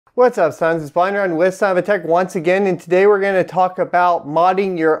What's up, sons? It's Blind Run with Son of a Tech once again, and today we're going to talk about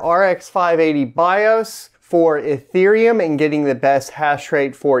modding your RX 580 BIOS for Ethereum and getting the best hash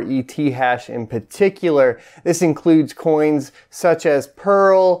rate for ET hash in particular. This includes coins such as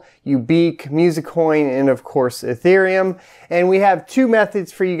Pearl, Ubique, Musicoin, and of course Ethereum. And we have two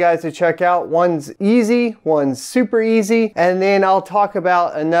methods for you guys to check out. One's easy, one's super easy, and then I'll talk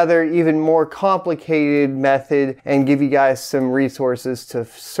about another even more complicated method and give you guys some resources to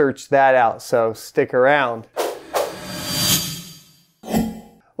search that out, so stick around.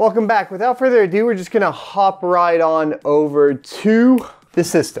 Welcome back. Without further ado, we're just gonna hop right on over to the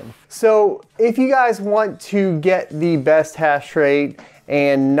system. So if you guys want to get the best hash rate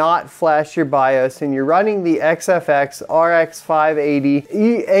and not flash your BIOS and you're running the XFX RX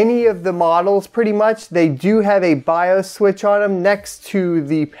 580, any of the models pretty much, they do have a BIOS switch on them next to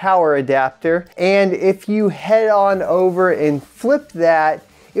the power adapter. And if you head on over and flip that,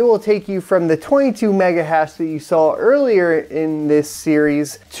 it will take you from the 22 mega hash that you saw earlier in this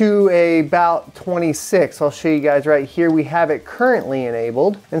series to about 26. I'll show you guys right here. We have it currently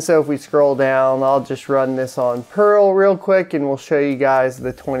enabled. And so if we scroll down, I'll just run this on Pearl real quick and we'll show you guys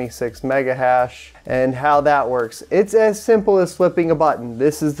the 26 mega hash and how that works. It's as simple as flipping a button.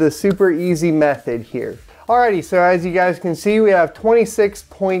 This is the super easy method here. Alrighty, so as you guys can see, we have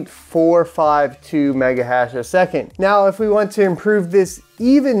 26.452 mega hash a second. Now, if we want to improve this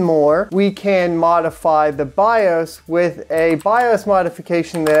even more, we can modify the BIOS with a BIOS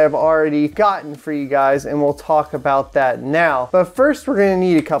modification that I've already gotten for you guys, and we'll talk about that now. But first, we're going to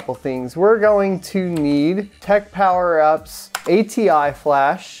need a couple things. We're going to need Tech Power-Up's ATI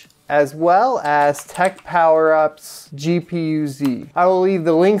flash, as well as Tech Power-Up's GPUZ. I will leave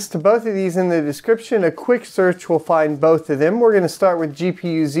the links to both of these in the description. A quick search will find both of them. We're going to start with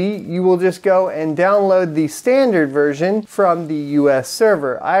GPUZ. You will just go and download the standard version from the US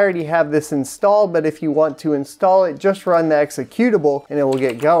server. I already have this installed, but if you want to install it, just run the executable and it will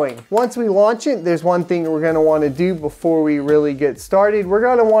get going. Once we launch it, there's one thing we're going to want to do before we really get started. We're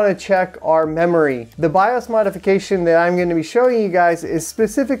going to want to check our memory. The BIOS modification that I'm going to be showing you guys is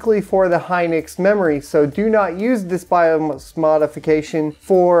specifically for the Hynix memory, so do not use this BIOS modification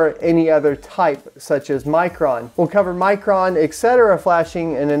for any other type such as Micron. We'll cover Micron, etc.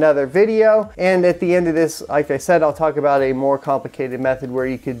 flashing in another video, and at the end of this, like I said, I'll talk about a more complicated method where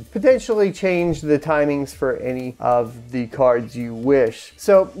you could potentially change the timings for any of the cards you wish.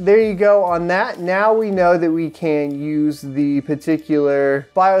 So there you go on that. Now we know that we can use the particular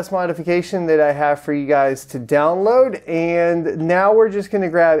BIOS modification that I have for you guys to download, and now we're just going to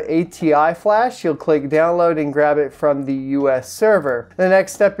grab ATI flash. You'll click download and grab it from the US server. The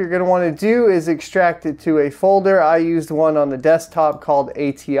next step you're going to want to do is extract it to a folder. I used one on the desktop called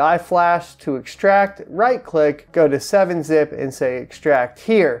ATI flash to extract. Right click, go to 7-zip and say extract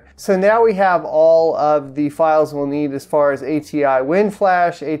here. So now we have all of the files we'll need as far as ATI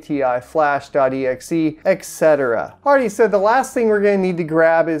WinFlash, ATI flash.exe, etc. Alrighty, so the last thing we're going to need to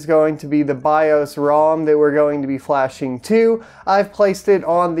grab is going to be the BIOS ROM that we're going to be flashing to. I've placed it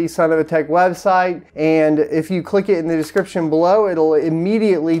on the Son of a Tech website, and if you click it in the description below, it'll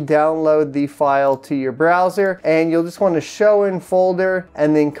immediately download the file to your browser, and you'll just want to show in folder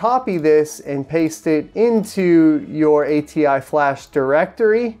and then copy this and paste it into your ATI flash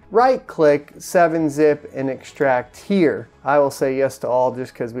directory. Right click, 7-zip and extract here. I will say yes to all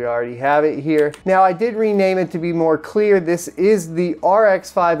just because we already have it here. Now I did rename it to be more clear. This is the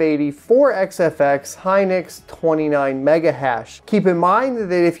RX 580 for XFX Hynix 29 mega hash. Keep in mind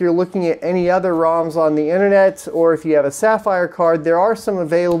that if you're looking at any other ROMs on the internet, or if you have a Sapphire card, there are some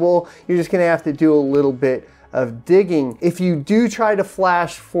available. You're just going to have to do a little bit of digging. If you do try to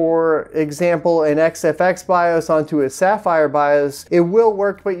flash, for example, an XFX BIOS onto a Sapphire BIOS, it will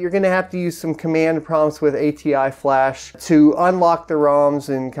work, but you're going to have to use some command prompts with ATI flash to unlock the ROMs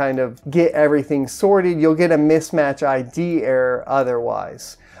and kind of get everything sorted. You'll get a mismatch ID error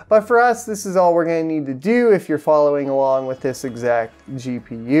otherwise. But for us, this is all we're going to need to do if you're following along with this exact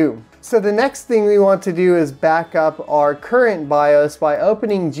GPU. So the next thing we want to do is back up our current BIOS by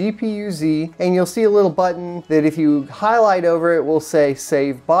opening GPUZ, and you'll see a little button that if you highlight over it will say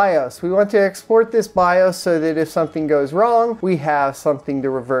Save BIOS. We want to export this BIOS so that if something goes wrong, we have something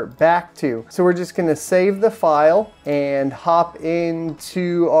to revert back to. So we're just going to save the file and hop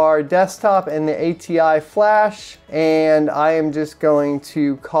into our desktop and the ATI flash, and I am just going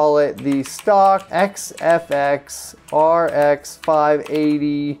to call it the stock XFX RX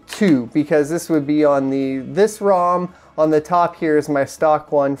 582 because this would be on this ROM On the top here is my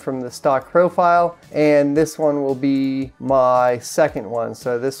stock one from the stock profile, and this one will be my second one.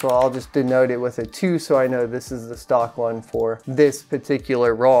 So this will, I'll just denote it with a 2 so I know this is the stock one for this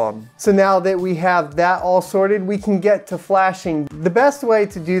particular ROM. So now that we have that all sorted, we can get to flashing. The best way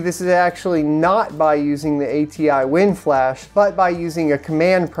to do this is actually not by using the ATI WinFlash, but by using a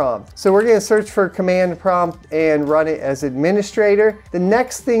command prompt. So we're going to search for command prompt and run it as administrator. The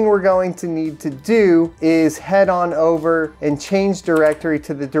next thing we're going to need to do is head on over and change directory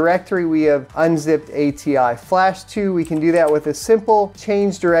to the directory we have unzipped ATI flash to. We can do that with a simple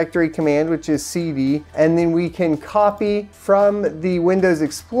change directory command, which is cd, and then we can copy from the Windows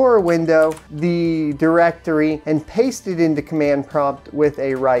Explorer window the directory and paste it into command prompt with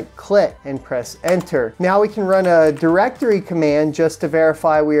a right click and press enter. Now we can run a directory command just to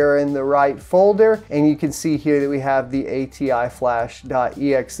verify we are in the right folder, and you can see here that we have the ATI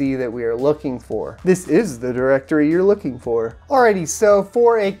flash.exe that we are looking for. This is the directory you're looking for. Alrighty, so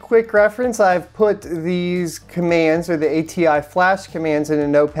for a quick reference, I've put these commands, or the ATI flash commands, in a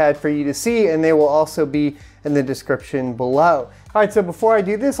notepad for you to see, and they will also be in the description below. Alright, so before I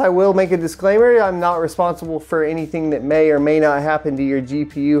do this, I will make a disclaimer. I'm not responsible for anything that may or may not happen to your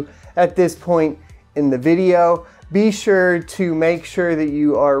GPU at this point in the video. Be sure to make sure that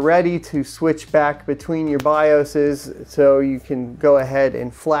you are ready to switch back between your BIOSes so you can go ahead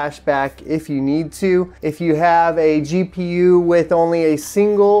and flash back if you need to. If you have a GPU with only a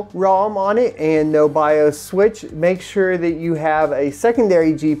single ROM on it and no BIOS switch, make sure that you have a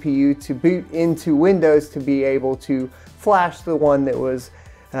secondary GPU to boot into Windows to be able to flash the one that was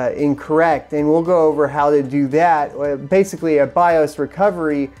incorrect. And we'll go over how to do that, basically a BIOS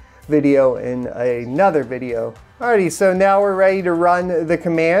recovery video in another video. Alrighty, so now we're ready to run the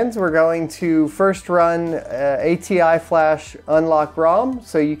commands. We're going to first run ATI flash unlock ROM.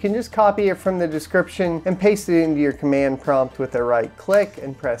 So you can just copy it from the description and paste it into your command prompt with a right click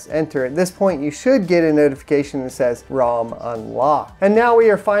and press enter. At this point, you should get a notification that says ROM unlock. And now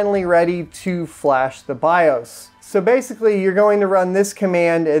we are finally ready to flash the BIOS. So basically, you're going to run this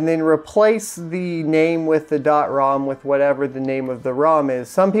command and then replace the name with the .rom with whatever the name of the ROM is.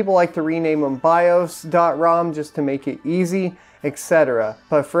 Some people like to rename them BIOS.rom just to make it easy, etc.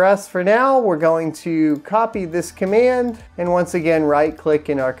 But for us, for now, we're going to copy this command and once again right-click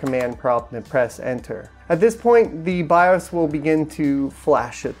in our command prompt and press enter. At this point, the BIOS will begin to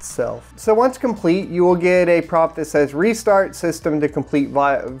flash itself. So once complete, you will get a prompt that says restart system to complete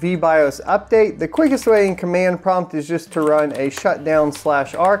vBIOS update. The quickest way in command prompt is just to run a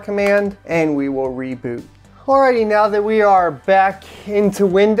shutdown/r command and we will reboot. Alrighty, now that we are back into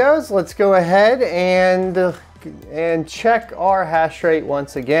Windows, let's go ahead and check our hash rate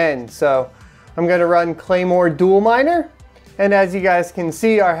once again. So I'm going to run Claymore Dual Miner, and as you guys can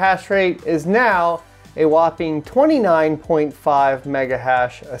see, our hash rate is now a whopping 29.5 mega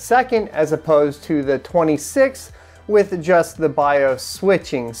hash a second, as opposed to the 26 with just the BIOS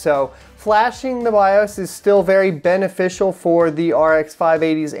switching. So flashing the BIOS is still very beneficial for the RX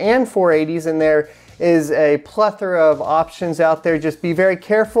 580s and 480s, and there is a plethora of options out there. Just be very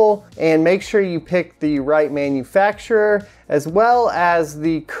careful and make sure you pick the right manufacturer as well as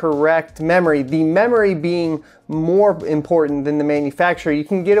the correct memory. The memory being more important than the manufacturer. You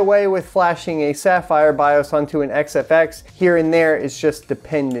can get away with flashing a Sapphire BIOS onto an XFX here and there. It's just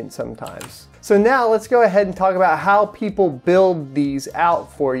dependent sometimes. So now let's go ahead and talk about how people build these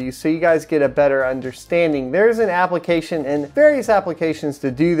out for you so you guys get a better understanding. There's an application and various applications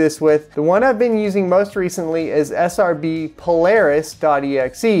to do this with. The one I've been using most recently is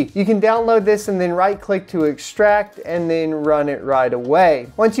srbpolaris.exe. You can download this and then right click to extract and then run it right away.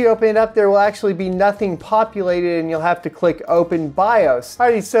 Once you open it up, there will actually be nothing populated and you'll have to click open BIOS.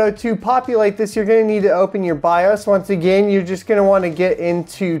 Alrighty, so to populate this, you're going to need to open your BIOS. Once again, you're just going to want to get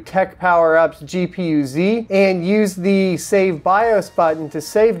into Tech Power Up GPUZ and use the Save BIOS button to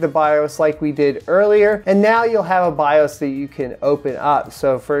save the BIOS like we did earlier. And now you'll have a BIOS that you can open up.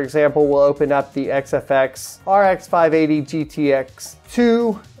 So for example, we'll open up the XFX RX 580 GTX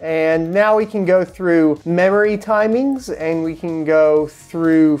 2, and now we can go through memory timings and we can go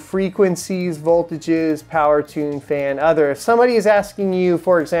through frequencies, voltages, power tune, fan, other. If somebody is asking you,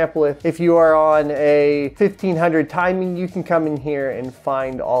 for example, if you are on a 1500 timing, you can come in here and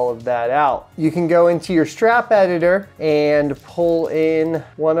find all of that out. You can go into your strap editor and pull in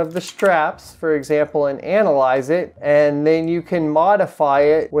one of the straps, for example, and analyze it, and then you can modify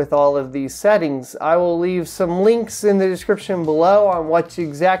it with all of these settings. I will leave some links in the description below on on what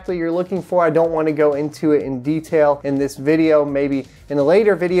exactly you're looking for. I don't want to go into it in detail in this video. Maybe in a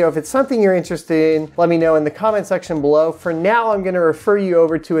later video, if it's something you're interested in, let me know in the comment section below. For now, I'm going to refer you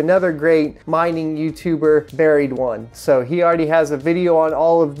over to another great mining YouTuber, Buried One. So he already has a video on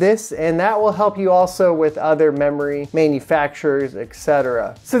all of this, and that will help you also with other memory manufacturers,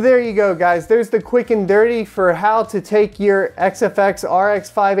 etc. So there you go, guys. There's the quick and dirty for how to take your XFX RX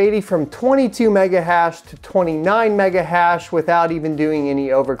 580 from 22 mega hash to 29 mega hash without even doing any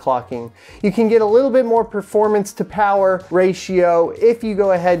overclocking. You can get a little bit more performance to power ratio if you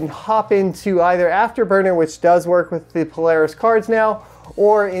go ahead and hop into either Afterburner, which does work with the Polaris cards now,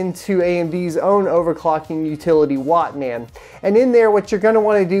 or into AMD's own overclocking utility, Wattman. And in there, what you're going to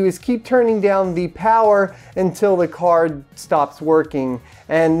want to do is keep turning down the power until the card stops working.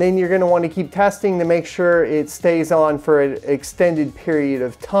 And then you're going to want to keep testing to make sure it stays on for an extended period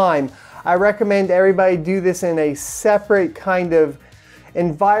of time. I recommend everybody do this in a separate kind of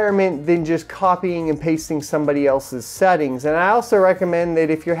environment than just copying and pasting somebody else's settings. And I also recommend that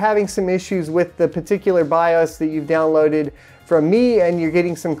if you're having some issues with the particular BIOS that you've downloaded from me and you're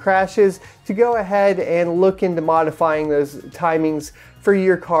getting some crashes, to go ahead and look into modifying those timings for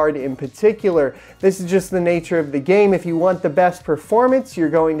your card in particular. This is just the nature of the game. If you want the best performance, you're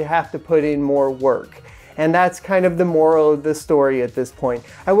going to have to put in more work. And that's kind of the moral of the story at this point.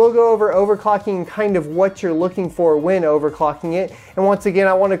 I will go over overclocking and kind of what you're looking for when overclocking it. And once again,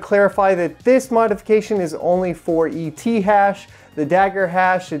 I want to clarify that this modification is only for ET hash, the Dagger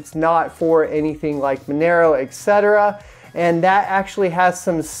hash. It's not for anything like Monero, etc. And that actually has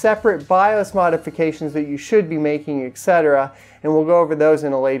some separate BIOS modifications that you should be making, etc. And we'll go over those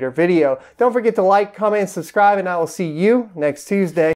in a later video. Don't forget to like, comment, and subscribe, and I will see you next Tuesday.